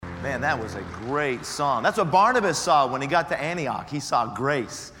Man, that was a great song. That's what Barnabas saw when he got to Antioch. He saw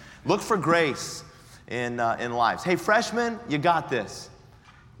grace. Look for grace in lives. Hey, freshmen, you got this.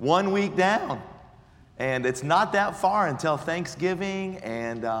 1 week down. And it's not that far until Thanksgiving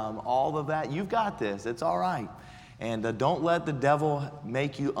and all of that. You've got this. It's all right. And don't let the devil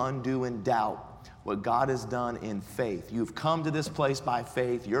make you undo in doubt what God has done in faith. You've come to this place by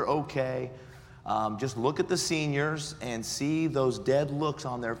faith. You're okay. Just look at the seniors and see those dead looks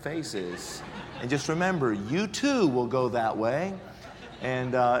on their faces. And just remember, you too will go that way.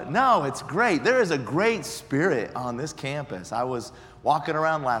 And no, it's great. There is a great spirit on this campus. I was walking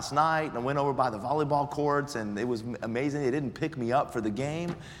around last night and I went over by the volleyball courts and it was amazing. They didn't pick me up for the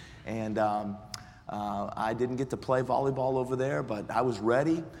game. And I didn't get to play volleyball over there, but I was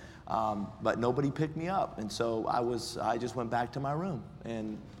ready. But nobody picked me up. And so I just went back to my room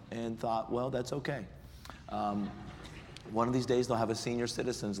and thought, well, that's okay. One of these days they'll have a senior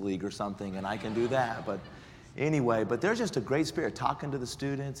citizens league or something, and I can do that. But anyway, but there's just a great spirit talking to the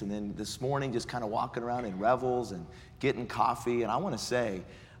students, and then this morning just kind of walking around in revels and getting coffee. And I want to say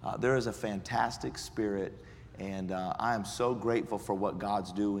there is a fantastic spirit, and I am so grateful for what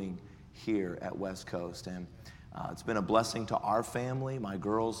God's doing here at West Coast. And it's been a blessing to our family. My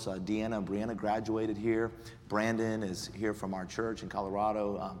girls, Deanna and Brianna, graduated here. Brandon is here from our church in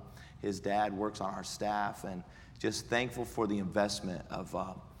Colorado. His dad works on our staff, and just thankful for the investment of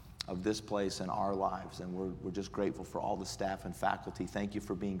this place in our lives. And we're just grateful for all the staff and faculty. Thank you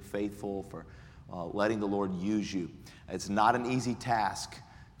for being faithful, for letting the Lord use you. It's not an easy task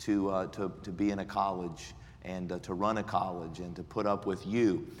to be in a college and to run a college and to put up with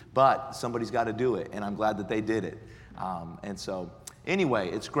you. But somebody's got to do it, and I'm glad that they did it. And so anyway,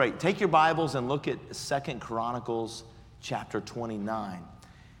 it's great. Take your Bibles and look at 2 Chronicles chapter 29.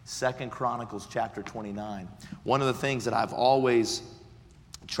 2 Chronicles chapter 29. One of the things that I've always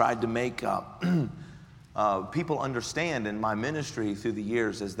tried to make people understand in my ministry through the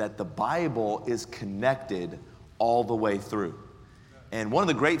years is that the Bible is connected all the way through. And one of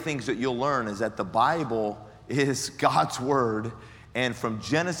the great things that you'll learn is that the Bible is God's Word, and from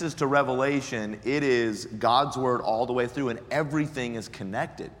Genesis to Revelation, it is God's Word all the way through, and everything is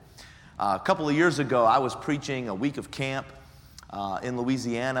connected. A couple of years ago, I was preaching a week of camp in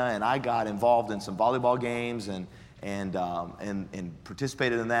Louisiana, and I got involved in some volleyball games and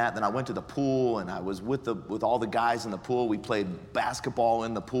participated in that. Then I went to the pool, and I was with all the guys in the pool. We played basketball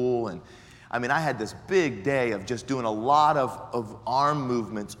in the pool, and I mean, I had this big day of just doing a lot of arm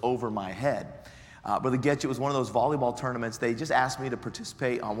movements over my head. Brother Getch, it was one of those volleyball tournaments. They just asked me to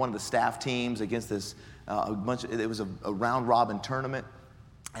participate on one of the staff teams against this it was a round robin tournament,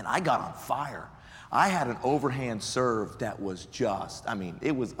 and I got on fire. I had an overhand serve that was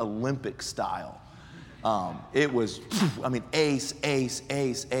it was Olympic style. It was, ace, ace,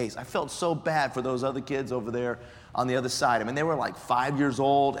 ace, ace. I felt so bad for those other kids over there on the other side. I mean, they were like 5 years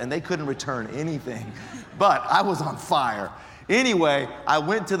old, and they couldn't return anything. But I was on fire. Anyway, I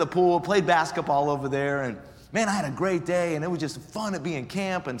went to the pool, played basketball over there, and man, I had a great day, and it was just fun to be in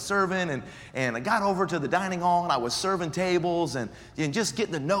camp and serving, and I got over to the dining hall, and I was serving tables and just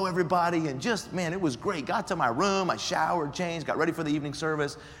getting to know everybody, and just, man, it was great. Got to my room, I showered, changed, got ready for the evening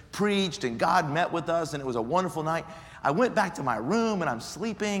service, preached, and God met with us, and it was a wonderful night. I went back to my room, and I'm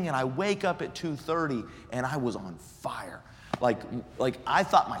sleeping, and I wake up at 2:30, and I was on fire. Like I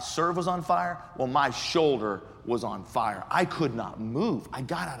thought my serve was on fire. Well, my shoulder was on fire. I could not move. I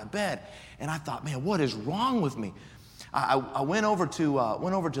got out of bed, and I thought, man, what is wrong with me? I went over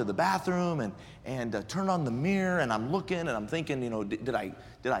to the bathroom and turned on the mirror, and I'm looking and I'm thinking, did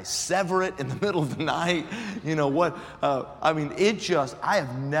I sever it in the middle of the night? What? I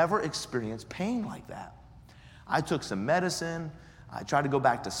have never experienced pain like that. I took some medicine. I tried to go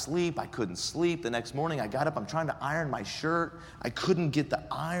back to sleep. I couldn't sleep. The next morning I got up. I'm trying to iron my shirt. I couldn't get the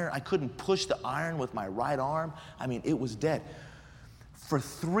iron. I couldn't push the iron with my right arm. It was dead. For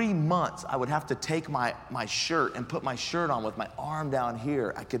 3 months, I would have to take my shirt and put my shirt on with my arm down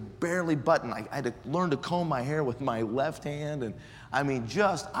here. I could barely button. I had to learn to comb my hair with my left hand. And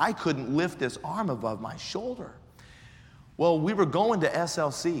I couldn't lift this arm above my shoulder. Well, we were going to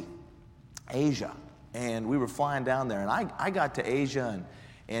SLC, Asia. And we were flying down there, and I got to Asia,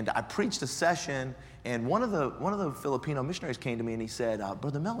 and I preached a session, and one of the Filipino missionaries came to me, and he said,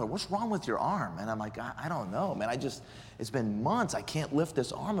 Brother Miller, what's wrong with your arm? And I'm like, I don't know, man. It's been months. I can't lift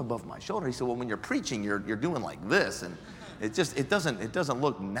this arm above my shoulder. He said, well, when you're preaching, you're doing like this, and it doesn't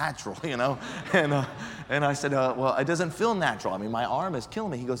look natural, And I said, well, it doesn't feel natural. My arm is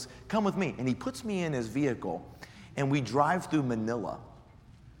killing me. He goes, come with me, and he puts me in his vehicle, and we drive through Manila.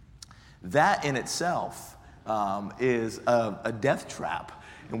 That in itself is a death trap.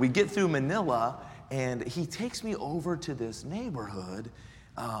 And we get through Manila, and he takes me over to this neighborhood,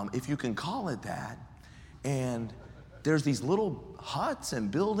 if you can call it that, and there's these little huts and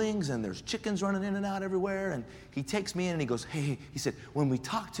buildings, and there's chickens running in and out everywhere, and he takes me in and he goes, hey, he said, when we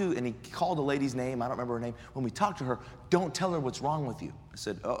talk to, and he called a lady's name, I don't remember her name, when we talk to her, don't tell her what's wrong with you. I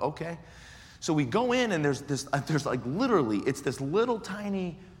said, oh, okay. So we go in, and there's like literally, it's this little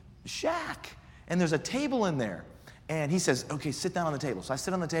tiny shack, and there's a table in there. And he says, okay, sit down on the table. So I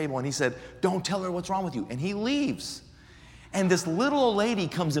sit on the table, and he said, don't tell her what's wrong with you. And he leaves. And this little old lady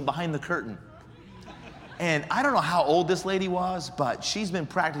comes in behind the curtain. And I don't know how old this lady was, but she's been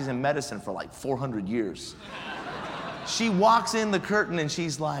practicing medicine for like 400 years. She walks in the curtain, and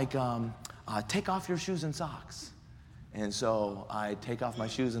she's like, take off your shoes and socks. And so I take off my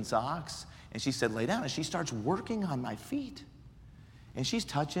shoes and socks, and she said, lay down. And she starts working on my feet. And she's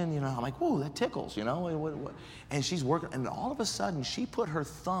touching, I'm like, whoa, that tickles, what? And she's working, and all of a sudden, she put her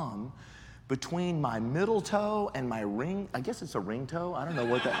thumb between my middle toe and my ring, I guess it's a ring toe, I don't know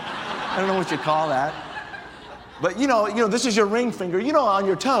what you call that. But this is your ring finger, on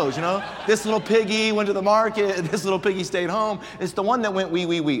your toes, This little piggy went to the market, this little piggy stayed home. It's the one that went wee,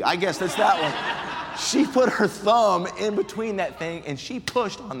 wee, wee. I guess that's that one. She put her thumb in between that thing, and she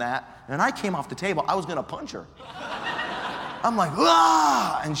pushed on that, and I came off the table. I was gonna punch her. I'm like,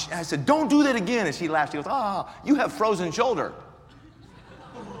 ah! And I said, don't do that again. And she laughed. She goes, you have frozen shoulder.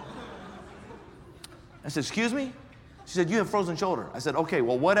 I said, excuse me? She said, you have frozen shoulder. I said, okay,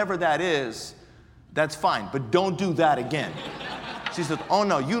 well, whatever that is, that's fine, but don't do that again. She said, oh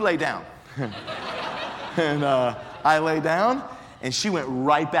no, you lay down. And I lay down, and she went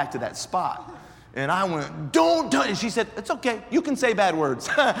right back to that spot. And I went, don't do it. And she said, it's okay, you can say bad words.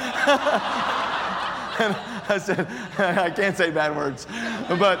 And I said, I can't say bad words,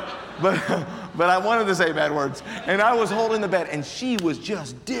 but I wanted to say bad words. And I was holding the bed, and she was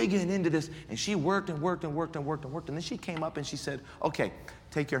just digging into this, and she worked and worked and worked and worked and worked. And then she came up and she said, okay,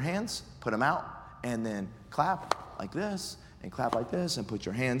 take your hands, put them out, and then clap like this, and clap like this, and put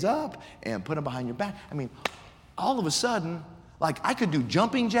your hands up, and put them behind your back. I mean, all of a sudden, like I could do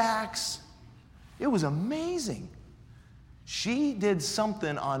jumping jacks. It was amazing. She did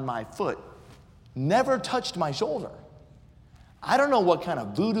something on my foot, never touched my shoulder. I don't know what kind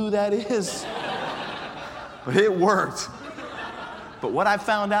of voodoo that is, but it worked. But what I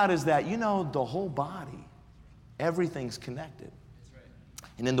found out is that, the whole body, everything's connected.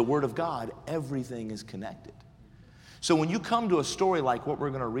 And in the Word of God, everything is connected. So when you come to a story like what we're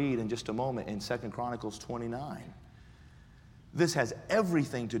going to read in just a moment in 2 Chronicles 29, this has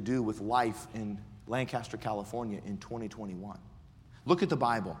everything to do with life in Lancaster, California in 2021. Look at the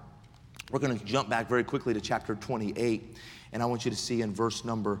Bible. We're going to jump back very quickly to chapter 28, and I want you to see in verse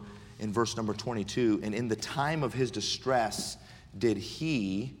number 22, and in the time of his distress did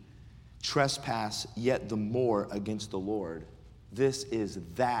he trespass yet the more against the Lord. This is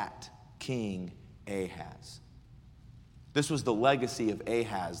that King Ahaz. This was the legacy of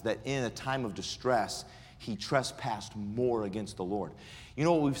Ahaz, that in a time of distress, he trespassed more against the Lord. You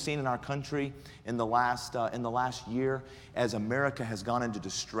know what we've seen in our country in the last year as America has gone into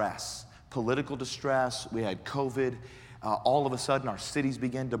distress? Political distress, we had COVID. All of a sudden, our cities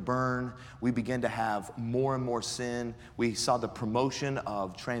began to burn. We began to have more and more sin. We saw the promotion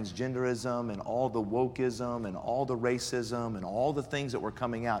of transgenderism and all the wokeism and all the racism and all the things that were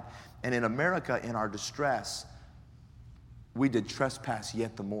coming out. And in America, in our distress, we did trespass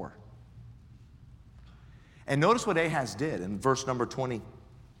yet the more. And notice what Ahaz did in verse number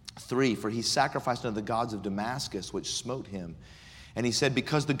 23. For he sacrificed unto the gods of Damascus, which smote him. And he said,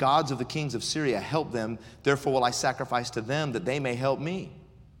 because the gods of the kings of Syria helped them, therefore will I sacrifice to them that they may help me.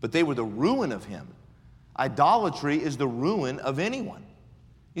 But they were the ruin of him. Idolatry is the ruin of anyone.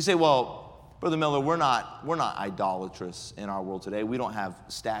 You say, well, Brother Miller, we're not idolatrous in our world today. We don't have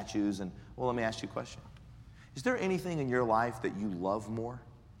statues. And well, let me ask you a question. Is there anything in your life that you love more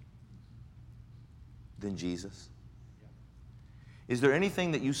than Jesus? Is there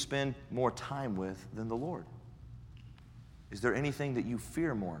anything that you spend more time with than the Lord? Is there anything that you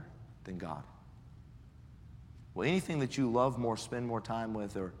fear more than God? Well, anything that you love more, spend more time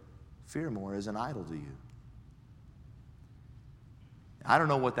with, or fear more is an idol to you. I don't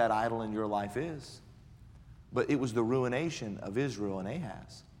know what that idol in your life is, but it was the ruination of Israel and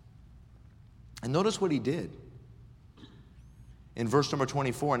Ahaz. And notice what he did. In verse number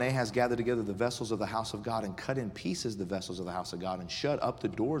 24, and Ahaz gathered together the vessels of the house of God and cut in pieces the vessels of the house of God and shut up the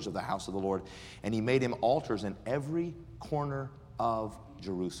doors of the house of the Lord. And he made him altars in every corner of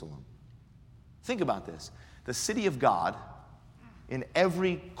Jerusalem. Think about this. The city of God, in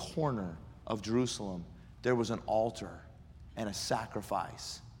every corner of Jerusalem, there was an altar. and a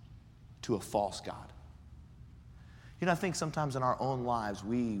sacrifice to a false god. You know, I think sometimes in our own lives,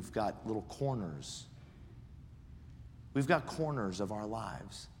 we've got little corners. We've got corners of our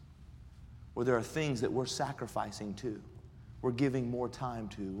lives where there are things that we're sacrificing to. We're giving more time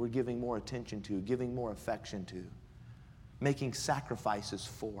to. We're giving more attention to. Giving more affection to. Making sacrifices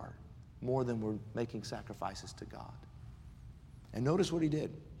for more than we're making sacrifices to God. And notice what he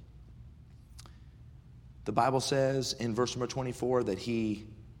did. The Bible says in verse number 24 that he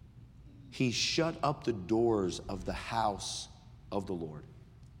shut up the doors of the house of the Lord.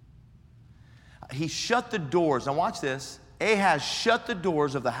 He shut the doors. Now watch this. Ahaz shut the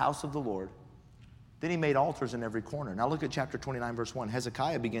doors of the house of the Lord. Then he made altars in every corner. Now look at chapter 29, verse 1.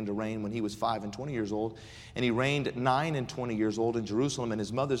 Hezekiah began to reign when he was 5 and 20 years old, and he reigned 9 and 20 years old in Jerusalem, and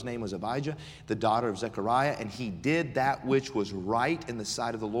his mother's name was Abijah, the daughter of Zechariah, and he did that which was right in the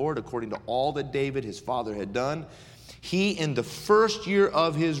sight of the Lord, according to all that David his father had done. He, in the first year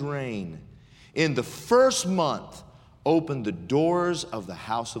of his reign, in the first month, opened the doors of the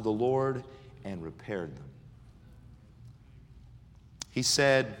house of the Lord and repaired them. He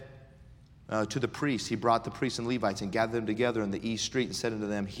said to the priests, he brought the priests and Levites and gathered them together in the east street and said unto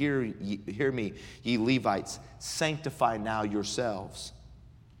them, Hear me, ye Levites, sanctify now yourselves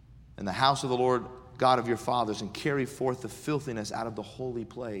in the house of the Lord God of your fathers, and carry forth the filthiness out of the holy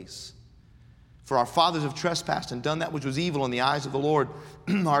place. For our fathers have trespassed and done that which was evil in the eyes of the Lord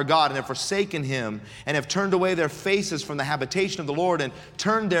our God, and have forsaken him, and have turned away their faces from the habitation of the Lord, and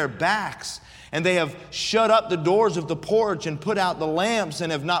turned their backs. And they have shut up the doors of the porch and put out the lamps,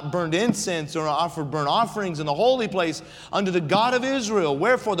 and have not burned incense or offered burnt offerings in the holy place unto the God of Israel.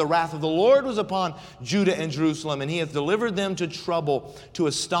 Wherefore the wrath of the Lord was upon Judah and Jerusalem, and he hath delivered them to trouble, to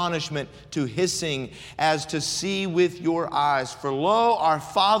astonishment, to hissing, as to see with your eyes. For lo, our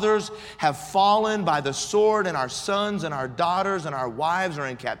fathers have fallen by the sword, and our sons and our daughters and our wives are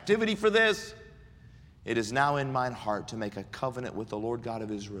in captivity for this. It is now in mine heart to make a covenant with the Lord God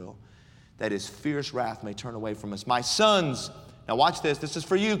of Israel, that his fierce wrath may turn away from us. My sons, now watch this. This is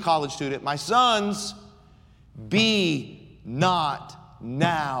for you, college student. My sons, be not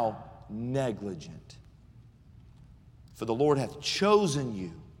now negligent, for the Lord hath chosen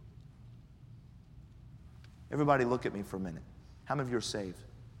you. Everybody look at me for a minute. How many of you are saved?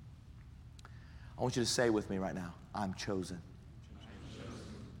 I want you to say with me right now, I'm chosen.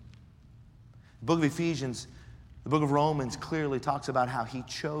 The book of Ephesians, the book of Romans clearly talks about how he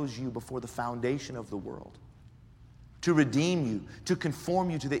chose you before the foundation of the world to redeem you, to conform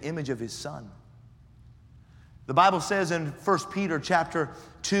you to the image of his Son. The Bible says in 1 Peter chapter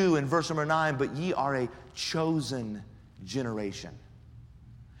 2 and verse number 9, but ye are a chosen generation,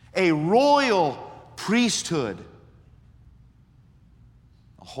 a royal priesthood,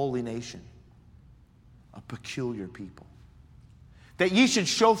 a holy nation, a peculiar people, that ye should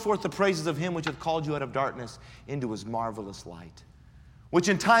show forth the praises of him which hath called you out of darkness into his marvelous light, which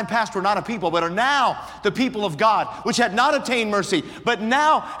in time past were not a people, but are now the people of God, which had not obtained mercy, but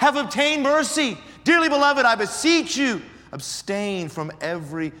now have obtained mercy. Dearly beloved, I beseech you, abstain from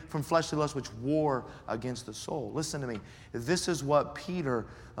fleshly lust which war against the soul. Listen to me. This is what Peter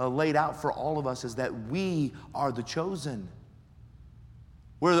laid out for all of us, is that we are the chosen.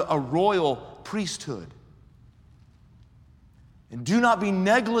 We're a royal priesthood. And do not be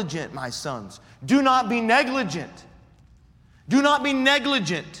negligent, my sons. Do not be negligent. Do not be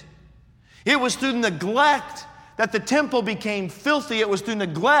negligent. It was through neglect that the temple became filthy. It was through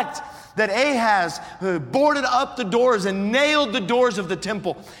neglect that Ahaz boarded up the doors and nailed the doors of the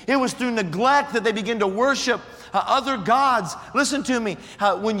temple. It was through neglect that they began to worship other gods. Listen to me.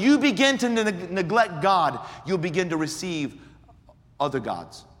 When you begin to neglect God, you'll begin to receive other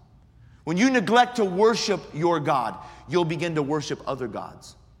gods. When you neglect to worship your God, you'll begin to worship other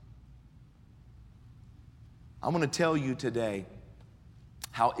gods. I'm going to tell you today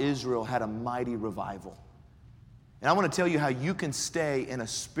how Israel had a mighty revival. And I want to tell you how you can stay in a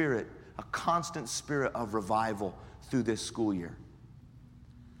spirit, a constant spirit of revival through this school year.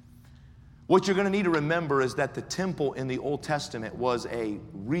 What you're going to need to remember is that the temple in the Old Testament was a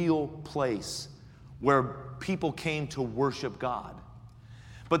real place where people came to worship God.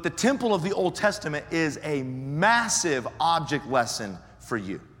 But the temple of the Old Testament is a massive object lesson for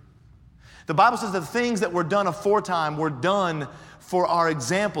you. The Bible says the things that were done aforetime were done for our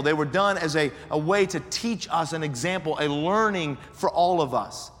example. They were done as a way to teach us an example, a learning for all of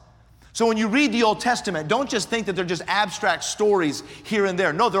us. So when you read the Old Testament, don't just think that they're just abstract stories here and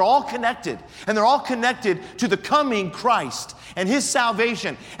there. No, they're all connected. And they're all connected to the coming Christ and his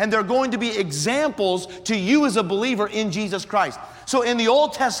salvation. And they're going to be examples to you as a believer in Jesus Christ. So in the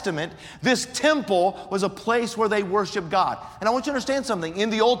Old Testament, this temple was a place where they worshiped God. And I want you to understand something. In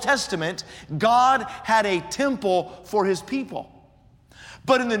the Old Testament, God had a temple for his people.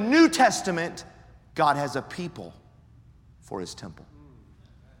 But in the New Testament, God has a people for his temple.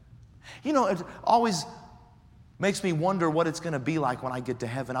 You know, it always makes me wonder what it's going to be like when I get to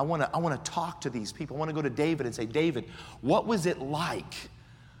heaven. I want to talk to these people. I want to go to David and say, David, what was it like?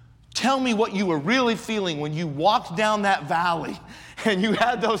 Tell me what you were really feeling when you walked down that valley and you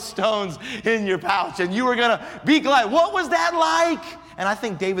had those stones in your pouch and you were going to be glad. What was that like? And I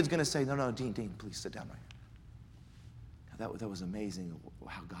think David's going to say, no, Dean, please sit down right here. That was amazing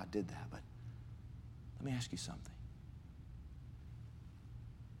how God did that. But let me ask you something.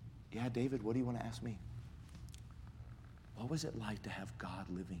 Yeah, David, what do you want to ask me? What was it like to have God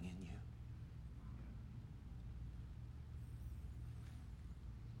living in you?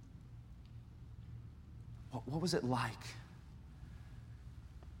 What was it like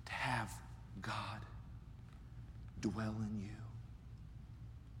to have God dwell in you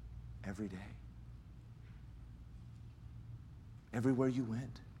every day? Everywhere you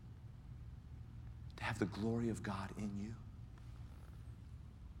went, to have the glory of God in you?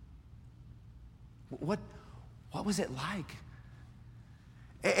 What was it like?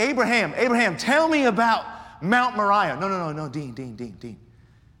 Abraham, tell me about Mount Moriah. No, Dean.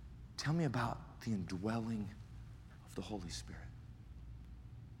 Tell me about the indwelling of the Holy Spirit.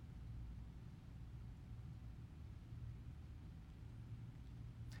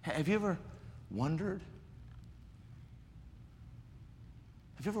 Have you ever wondered?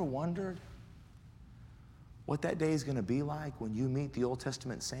 What that day is going to be like when you meet the Old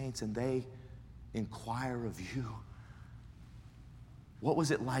Testament saints and they inquire of you? What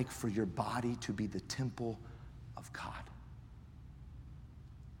was it like for your body to be the temple of God?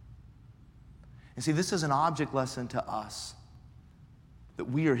 And see, this is an object lesson to us, that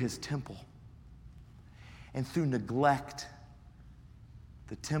we are his temple. And through neglect,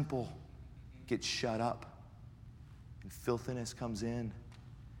 the temple gets shut up and filthiness comes in.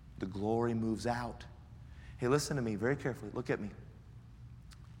 The glory moves out. Hey, listen to me very carefully. Look at me.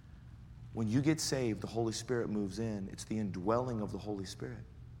 When you get saved, the Holy Spirit moves in. It's the indwelling of the Holy Spirit.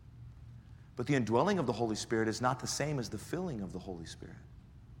 But the indwelling of the Holy Spirit is not the same as the filling of the Holy Spirit.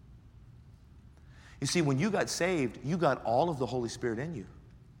 You see, when you got saved, you got all of the Holy Spirit in you.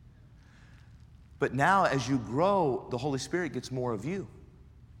 But now, as you grow, the Holy Spirit gets more of you.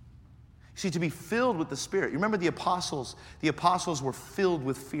 See, to be filled with the Spirit. You remember the apostles? The apostles were filled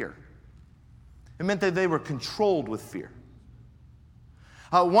with fear. It meant that they were controlled with fear.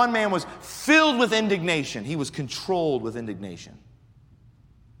 One man was filled with indignation. He was controlled with indignation.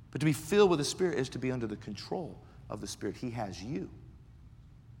 But to be filled with the Spirit is to be under the control of the Spirit. He has you.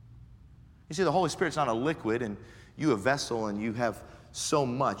 You see, the Holy Spirit's not a liquid and you a vessel and you have so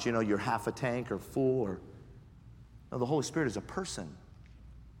much. You know, you're half a tank or full. No, the Holy Spirit is a person.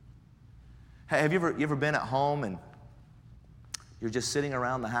 Have you ever been at home and you're just sitting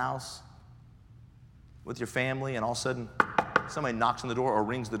around the house with your family and all of a sudden somebody knocks on the door or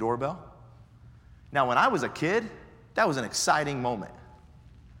rings the doorbell? Now, when I was a kid, that was an exciting moment.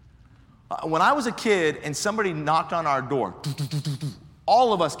 When I was a kid and somebody knocked on our door,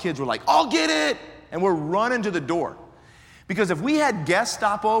 all of us kids were like, I'll get it! And we're running to the door. Because if we had guests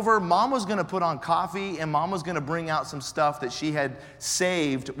stop over, Mom was going to put on coffee and Mom was going to bring out some stuff that she had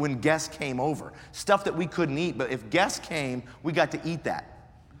saved when guests came over. Stuff that we couldn't eat, but if guests came, we got to eat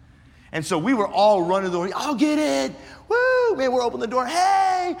that. And so we were all running to the door. I'll get it! Woo! Man, we're opening the door.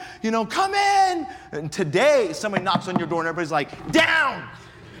 Hey! Come in! And today, somebody knocks on your door and everybody's like, down!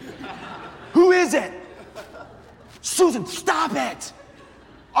 Who is it? Susan, stop it!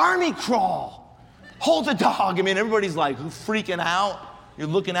 Army crawl! Hold the dog. I mean, everybody's like freaking out. You're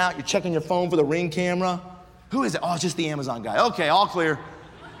looking out. You're checking your phone for the Ring camera. Who is it? Oh, it's just the Amazon guy. Okay, all clear.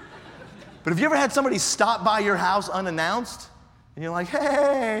 But have you ever had somebody stop by your house unannounced? And you're like,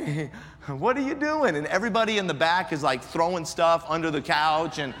 hey, what are you doing? And everybody in the back is like throwing stuff under the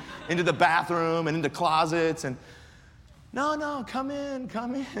couch and into the bathroom and into closets. And no, come in.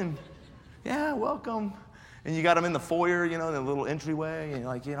 Yeah, welcome. And you got them in the foyer, in the little entryway, and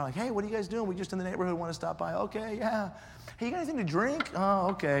you're like, hey, what are you guys doing? We just in the neighborhood want to stop by. Okay, yeah. Hey, you got anything to drink? Oh,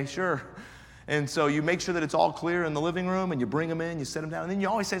 okay, sure. And so you make sure that it's all clear in the living room, and you bring them in, you set them down, and then you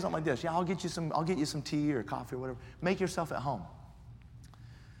always say something like this: yeah, I'll get you some tea or coffee or whatever. Make yourself at home.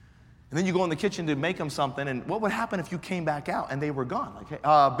 And then you go in the kitchen to make them something, and what would happen if you came back out and they were gone? Like,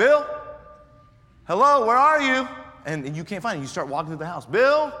 hey, Bill? Hello, where are you? And you can't find him. You start walking through the house.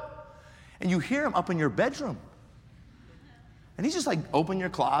 Bill? And you hear him up in your bedroom. And he's just like open your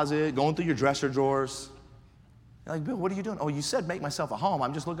closet, going through your dresser drawers. You're like, Bill, what are you doing? Oh, you said make myself a home.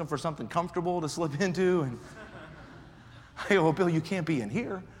 I'm just looking for something comfortable to slip into. And I go, well, Bill, you can't be in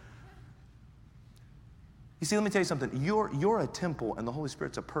here. You see, let me tell you something. You're a temple, and the Holy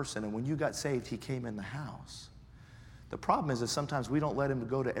Spirit's a person, and when you got saved, he came in the house. The problem is that sometimes we don't let him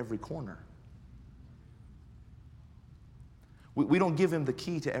go to every corner. We don't give him the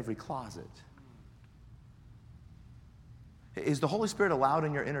key to every closet. Is the Holy Spirit allowed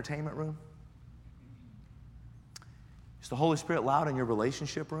in your entertainment room? Is the Holy Spirit allowed in your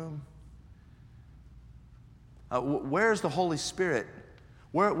relationship room? Where's the Holy Spirit?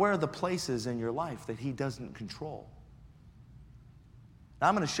 Where are the places in your life that he doesn't control? Now,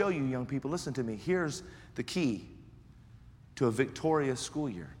 I'm going to show you, young people, listen to me. Here's the key to a victorious school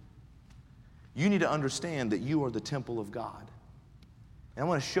year. You need to understand that you are the temple of God. And I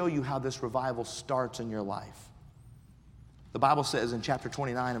want to show you how this revival starts in your life. The Bible says in chapter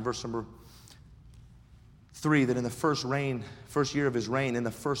 29 and verse number 3 that in the first year of his reign, in the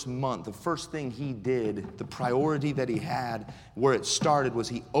first month, the first thing he did, the priority that he had, where it started, was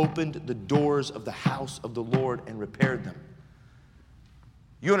he opened the doors of the house of the Lord and repaired them.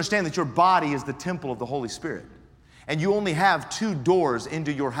 You understand that your body is the temple of the Holy Spirit. And you only have 2 doors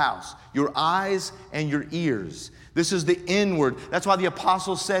into your house, your eyes and your ears. This is the inward. That's why the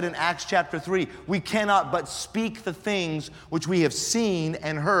apostles said in Acts chapter 3, we cannot but speak the things which we have seen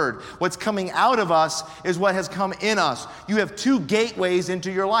and heard. What's coming out of us is what has come in us. You have 2 gateways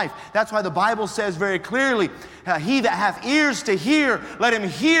into your life. That's why the Bible says very clearly, he that hath ears to hear, let him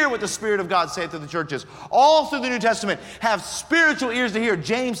hear what the Spirit of God saith to the churches. All through the New Testament, have spiritual ears to hear.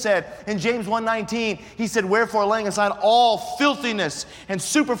 James said in James 1:19, he said, wherefore laying aside all filthiness and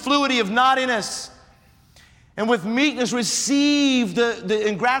superfluity of naughtiness, and with meekness receive the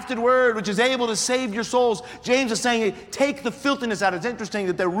engrafted word which is able to save your souls. James is saying, take the filthiness out. It's interesting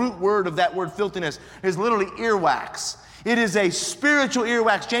that the root word of that word filthiness is literally earwax. It is a spiritual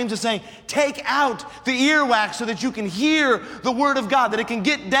earwax. James is saying, take out the earwax so that you can hear the word of God, that it can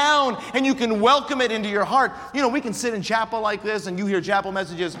get down and you can welcome it into your heart. You know, we can sit in chapel like this and you hear chapel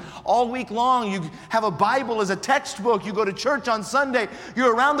messages all week long. You have a Bible as a textbook. You go to church on Sunday.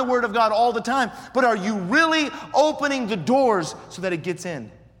 You're around the word of God all the time. But are you really opening the doors so that it gets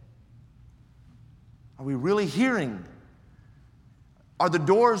in? Are we really hearing? Are the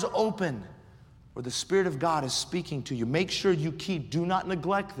doors open? Where the Spirit of God is speaking to you. Make sure you do not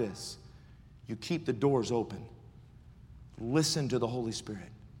neglect this. You keep the doors open. Listen to the Holy Spirit.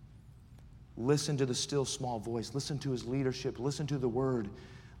 Listen to the still small voice. Listen to his leadership. Listen to the word.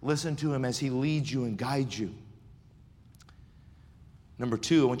 Listen to him as he leads you and guides you. Number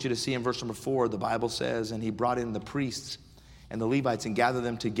 2, I want you to see in verse number 4, the Bible says, and he brought in the priests and the Levites and gathered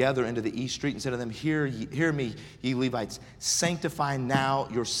them together into the east street and said to them, hear me, ye Levites, sanctify now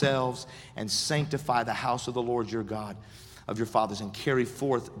yourselves and sanctify the house of the Lord your God of your fathers and carry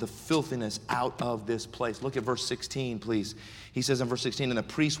forth the filthiness out of this place. Look at verse 16, please. He says in verse 16, and the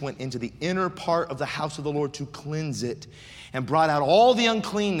priest went into the inner part of the house of the Lord to cleanse it and brought out all the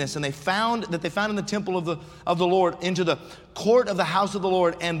uncleanness. And they found in the temple of the Lord into the court of the house of the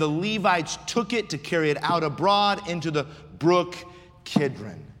Lord. And the Levites took it to carry it out abroad into the brook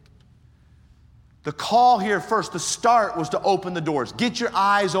Kidron. The call here first, the start was to open the doors. Get your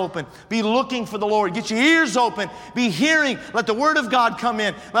eyes open. Be looking for the Lord. Get your ears open. Be hearing. Let the Word of God come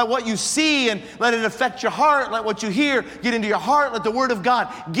in. Let what you see and let it affect your heart. Let what you hear get into your heart. Let the Word of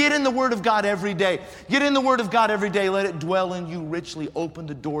God. Get in the Word of God every day. Get in the Word of God every day. Let it dwell in you richly. Open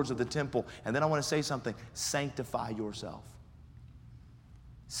the doors of the temple. And then I want to say something. Sanctify yourself.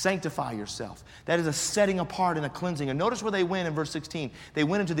 Sanctify yourself. That is a setting apart and a cleansing. And notice where they went in verse 16. They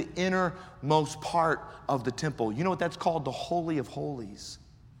went into the innermost part of the temple. You know what that's called? The Holy of Holies.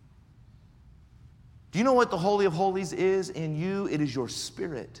 Do you know what the Holy of Holies is in you? It is your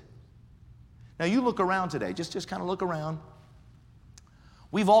spirit. Now you look around today. Just kind of look around.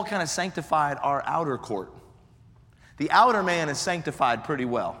 We've all kind of sanctified our outer court. The outer man is sanctified pretty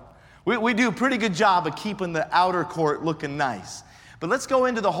well. We do a pretty good job of keeping the outer court looking nice. But let's go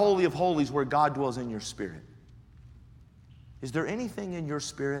into the Holy of Holies where God dwells in your spirit. Is there anything in your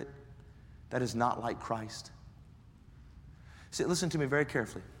spirit that is not like Christ? See, listen to me very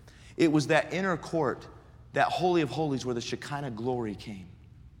carefully. It was that inner court, that Holy of Holies where the Shekinah glory came,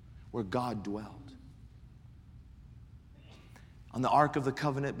 where God dwelled. On the Ark of the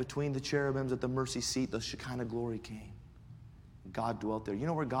Covenant between the cherubims at the mercy seat, the Shekinah glory came. God dwelt there. You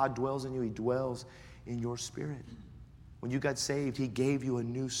know where God dwells in you? He dwells in your spirit. When you got saved, he gave you a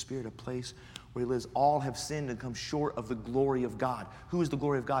new spirit, a place where he lives. All have sinned and come short of the glory of God. Who is the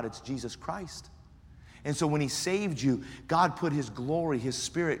glory of God? It's Jesus Christ. And so when he saved you, God put his glory, his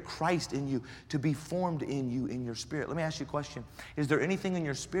spirit, Christ in you to be formed in you in your spirit. Let me ask you a question. Is there anything in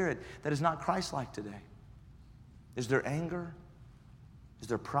your spirit that is not Christ-like today? Is there anger? Is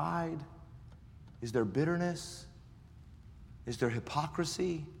there pride? Is there bitterness? Is there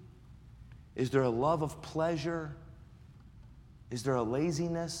hypocrisy? Is there a love of pleasure? Is there a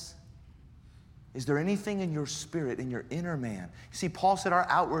laziness? Is there anything in your spirit, in your inner man? You see, Paul said our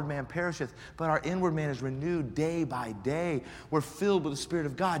outward man perisheth, but our inward man is renewed day by day. We're filled with the Spirit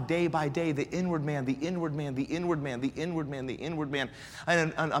of God day by day. The inward man, the inward man, the inward man, the inward man, the inward man.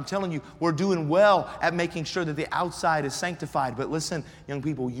 And I'm telling you, we're doing well at making sure that the outside is sanctified. But listen, young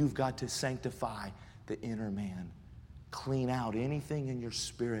people, you've got to sanctify the inner man. Clean out anything in your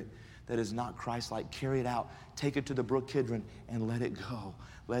spirit that is not Christ-like. Carry it out. Take it to the Brook Kidron and let it go.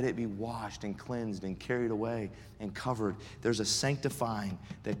 Let it be washed and cleansed and carried away and covered. There's a sanctifying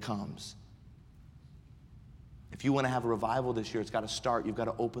that comes. If you want to have a revival this year, it's got to start. You've got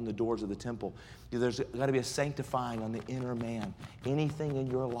to open the doors of the temple. There's got to be a sanctifying on the inner man. Anything in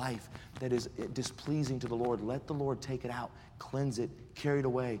your life that is displeasing to the Lord, let the Lord take it out, cleanse it, carry it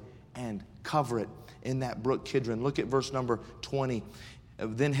away, and cover it in that Brook Kidron. Look at verse number 20.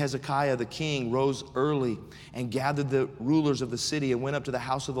 Then Hezekiah the king rose early and gathered the rulers of the city and went up to the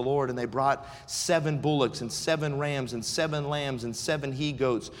house of the Lord. And they brought 7 bullocks and 7 rams and 7 lambs and 7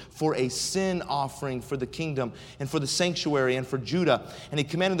 he-goats for a sin offering for the kingdom and for the sanctuary and for Judah. And he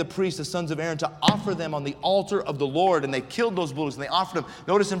commanded the priests, the sons of Aaron, to offer them on the altar of the Lord. And they killed those bullocks and they offered them.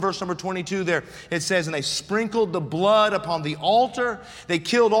 Notice in verse number 22 there, it says, and they sprinkled the blood upon the altar. They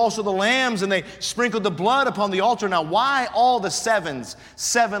killed also the lambs and they sprinkled the blood upon the altar. Now, why all the sevens?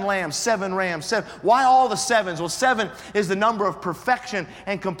 7 lambs, 7 rams, 7. Why all the sevens? Well, 7 is the number of perfection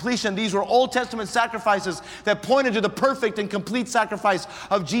and completion. These were Old Testament sacrifices that pointed to the perfect and complete sacrifice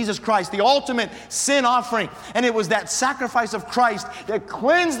of Jesus Christ, the ultimate sin offering. And it was that sacrifice of Christ that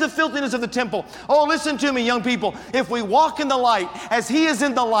cleansed the filthiness of the temple. Oh, listen to me, young people. If we walk in the light as he is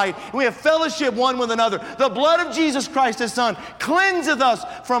in the light, and we have fellowship one with another, the blood of Jesus Christ, his son, cleanseth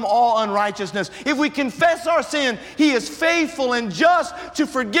us from all unrighteousness. If we confess our sin, he is faithful and just to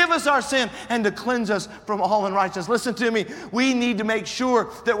forgive us our sin and to cleanse us from all unrighteousness. Listen to me. We need to make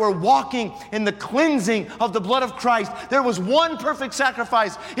sure that we're walking in the cleansing of the blood of Christ. There was one perfect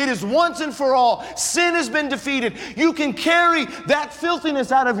sacrifice. It is once and for all. Sin has been defeated. You can carry that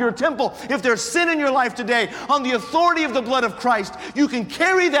filthiness out of your temple. If there's sin in your life today, on the authority of the blood of Christ, you can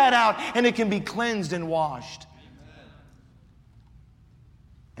carry that out and it can be cleansed and washed. Amen.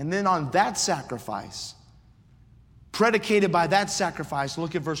 And then on that sacrifice, predicated by that sacrifice,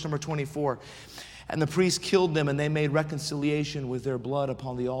 look at verse number 24. And the priests killed them, and they made reconciliation with their blood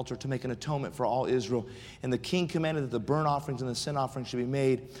upon the altar to make an atonement for all Israel. And the king commanded that the burnt offerings and the sin offerings should be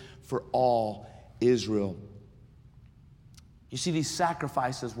made for all Israel. You see, these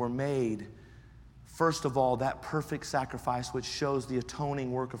sacrifices were made, first of all, that perfect sacrifice which shows the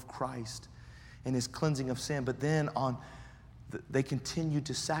atoning work of Christ and his cleansing of sin. But then they continued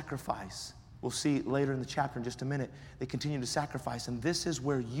to sacrifice. We'll see later in the chapter in just a minute. They continue to sacrifice. And this is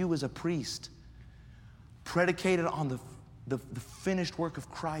where you as a priest, predicated on the finished work of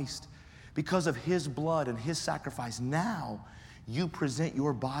Christ, because of his blood and his sacrifice, now you present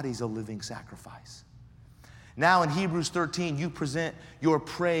your bodies a living sacrifice. Now in Hebrews 13, you present your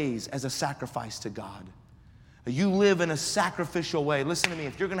praise as a sacrifice to God. You live in a sacrificial way. Listen to me.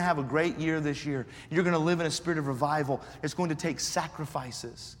 If you're going to have a great year this year, you're going to live in a spirit of revival, it's going to take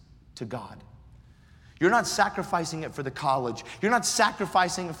sacrifices to God. You're not sacrificing it for the college. You're not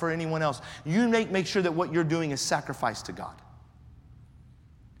sacrificing it for anyone else. You make sure that what you're doing is sacrifice to God.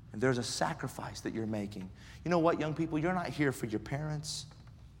 And there's a sacrifice that you're making. You know what, young people? You're not here for your parents.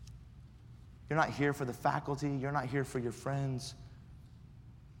 You're not here for the faculty. You're not here for your friends.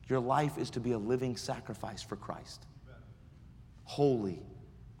 Your life is to be a living sacrifice for Christ. Holy,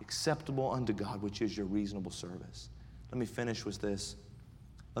 acceptable unto God, which is your reasonable service. Let me finish with this.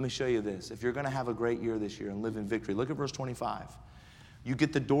 Let me show you this. If you're going to have a great year this year and live in victory, look at verse 25. You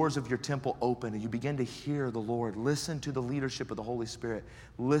get the doors of your temple open and you begin to hear the Lord. Listen to the leadership of the Holy Spirit.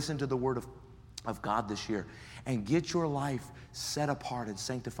 Listen to the word of God this year. And get your life set apart and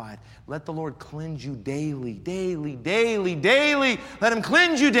sanctified. Let the Lord cleanse you daily, daily, daily, daily. Let him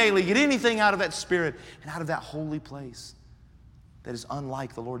cleanse you daily. Get anything out of that spirit and out of that holy place that is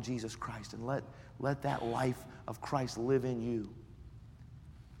unlike the Lord Jesus Christ. And let that life of Christ live in you.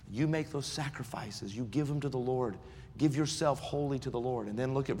 You make those sacrifices. You give them to the Lord. Give yourself wholly to the Lord. And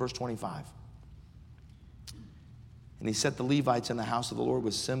then look at verse 25. And he set the Levites in the house of the Lord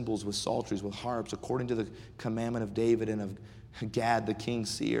with cymbals, with psalteries, with harps, according to the commandment of David and of Gad, the king's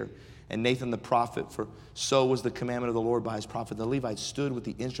seer. and Nathan the prophet, for so was the commandment of the Lord by his prophet. The Levites stood with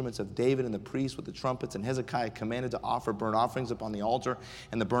the instruments of David and the priests with the trumpets, and Hezekiah commanded to offer burnt offerings upon the altar.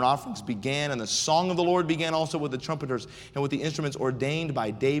 And the burnt offerings began, and the song of the Lord began also with the trumpeters and with the instruments ordained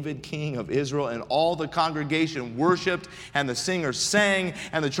by David, king of Israel. And all the congregation worshiped, and the singers sang,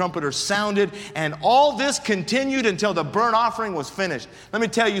 and the trumpeters sounded, and all this continued until the burnt offering was finished. Let me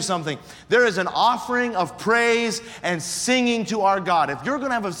tell you something. There is an offering of praise and singing to our God. If you're going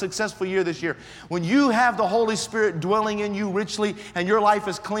to have a successful year this year, when you have the Holy Spirit dwelling in you richly and your life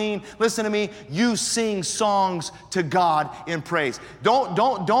is clean, listen to me, you sing songs to God in praise. Don't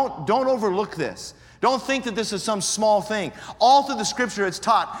overlook this. Don't think that this is some small thing. All through the scripture, it's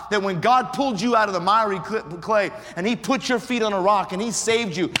taught that when God pulled you out of the miry clay and he put your feet on a rock and he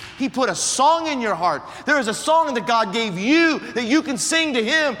saved you, he put a song in your heart. There is a song that God gave you that you can sing to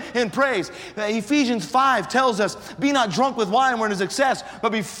him in praise. Ephesians 5 tells us, be not drunk with wine wherein is excess,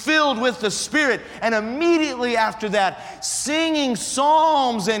 but be filled with the Spirit. And immediately after that, singing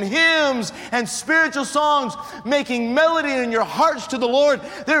psalms and hymns and spiritual songs, making melody in your hearts to the Lord.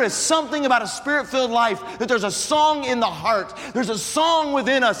 There is something about a Spirit-filled life, that there's a song in the heart. There's a song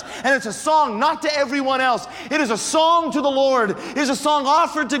within us, and it's a song not to everyone else. It is a song to the Lord. It is a song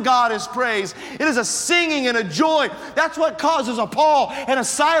offered to God as praise. It is a singing and a joy. That's what causes a Paul and a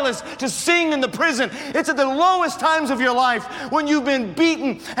Silas to sing in the prison. It's at the lowest times of your life, when you've been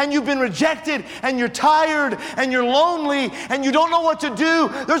beaten and you've been rejected and you're tired and you're lonely and you don't know what to do.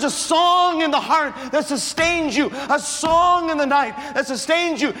 There's a song in the heart that sustains you, a song in the night that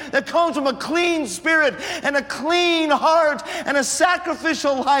sustains you, that comes from a clean spirit and a clean heart and a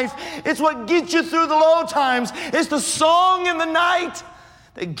sacrificial life. It's what gets you through the low times. It's the song in the night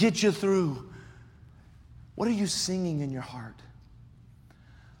that gets you through. What are you singing in your heart?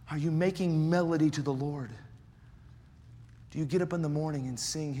 Are you making melody to the Lord? Do you get up in the morning and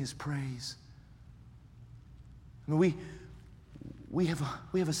sing his praise? I mean, we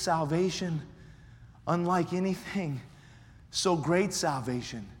have a salvation unlike anything, so great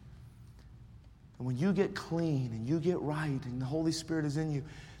salvation. And when you get clean and you get right and the Holy Spirit is in you,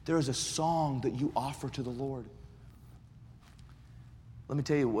 there is a song that you offer to the Lord. Let me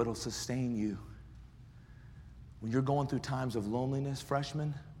tell you what will sustain you. When you're going through times of loneliness,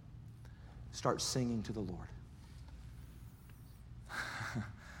 freshmen, start singing to the Lord.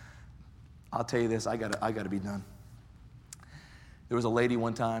 I'll tell you this, I gotta be done. There was a lady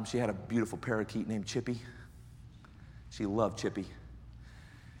one time, she had a beautiful parakeet named Chippy. She loved Chippy.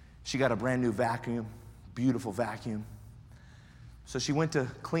 She got a brand new vacuum, beautiful vacuum. So she went to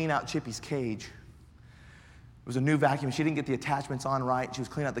clean out Chippy's cage. It was a new vacuum. She didn't get the attachments on right. She was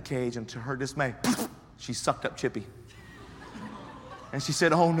cleaning out the cage, and to her dismay, she sucked up Chippy. And she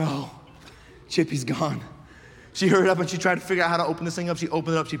said, oh no, Chippy's gone. She hurried up and she tried to figure out how to open this thing up. She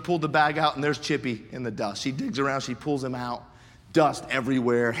opened it up, she pulled the bag out, and there's Chippy in the dust. She digs around, she pulls him out. Dust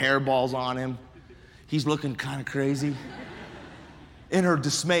everywhere, hairballs on him. He's looking kind of crazy. In her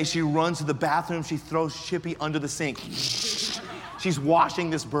dismay, she runs to the bathroom. She throws Chippy under the sink. She's washing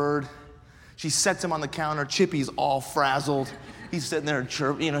this bird. She sets him on the counter. Chippy's all frazzled. He's sitting there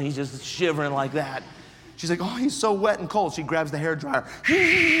and he's just shivering like that. She's like, oh, he's so wet and cold. She grabs the hairdryer.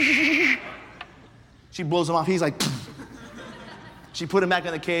 She blows him off. He's like, she put him back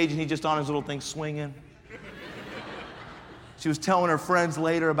in the cage, and he's just on his little thing swinging. She was telling her friends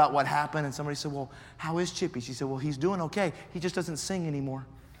later about what happened, and somebody said, well, how is Chippy? She said, well, he's doing okay. He just doesn't sing anymore.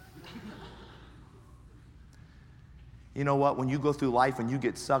 You know what? When you go through life and you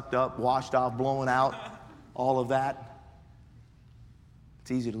get sucked up, washed off, blown out, all of that, it's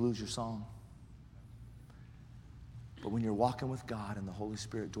easy to lose your song. But when you're walking with God and the Holy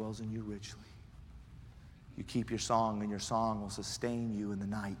Spirit dwells in you richly, you keep your song, and your song will sustain you in the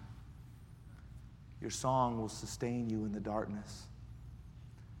night. Your song will sustain you in the darkness.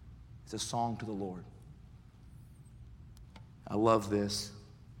 It's a song to the Lord. I love this.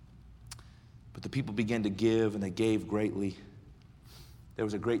 But the people began to give, and they gave greatly. There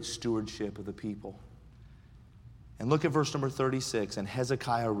was a great stewardship of the people. And look at verse number 36. And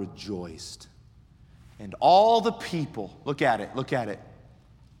Hezekiah rejoiced. And all the people, look at it,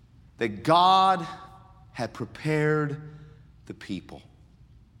 that God had prepared the people.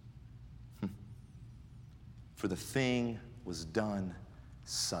 For the thing was done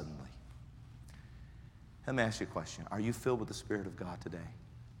suddenly. Let me ask you a question. Are you filled with the Spirit of God today?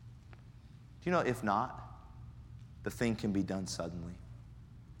 Do you know, if not, the thing can be done suddenly.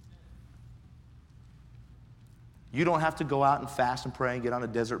 You don't have to go out and fast and pray and get on a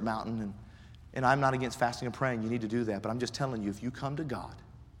desert mountain. And I'm not against fasting and praying. You need to do that. But I'm just telling you, if you come to God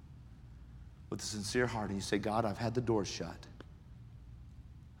with a sincere heart and you say, God, I've had the door shut.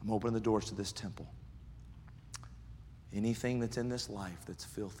 I'm opening the doors to this temple. Anything that's in this life that's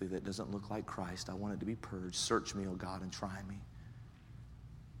filthy, that doesn't look like Christ, I want it to be purged. Search me, O God, and try me.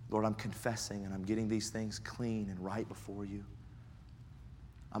 Lord, I'm confessing and I'm getting these things clean and right before you.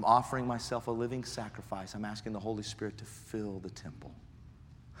 I'm offering myself a living sacrifice. I'm asking the Holy Spirit to fill the temple.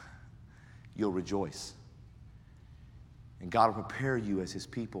 You'll rejoice. And God will prepare you as his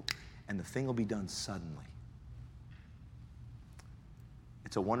people, and the thing will be done suddenly.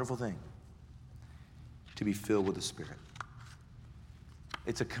 It's a wonderful thing to be filled with the Spirit.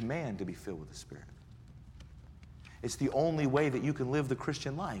 It's a command to be filled with the Spirit. It's the only way that you can live the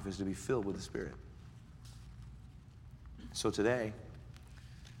Christian life, is to be filled with the Spirit. So today,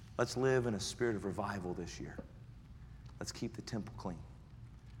 let's live in a spirit of revival this year. Let's keep the temple clean.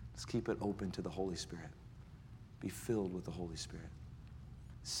 Let's keep it open to the Holy Spirit. Be filled with the Holy Spirit.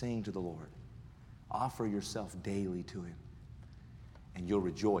 Sing to the Lord. Offer yourself daily to him. And you'll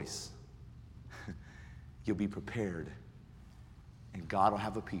rejoice. You'll be prepared. And God will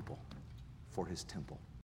have a people for his temple.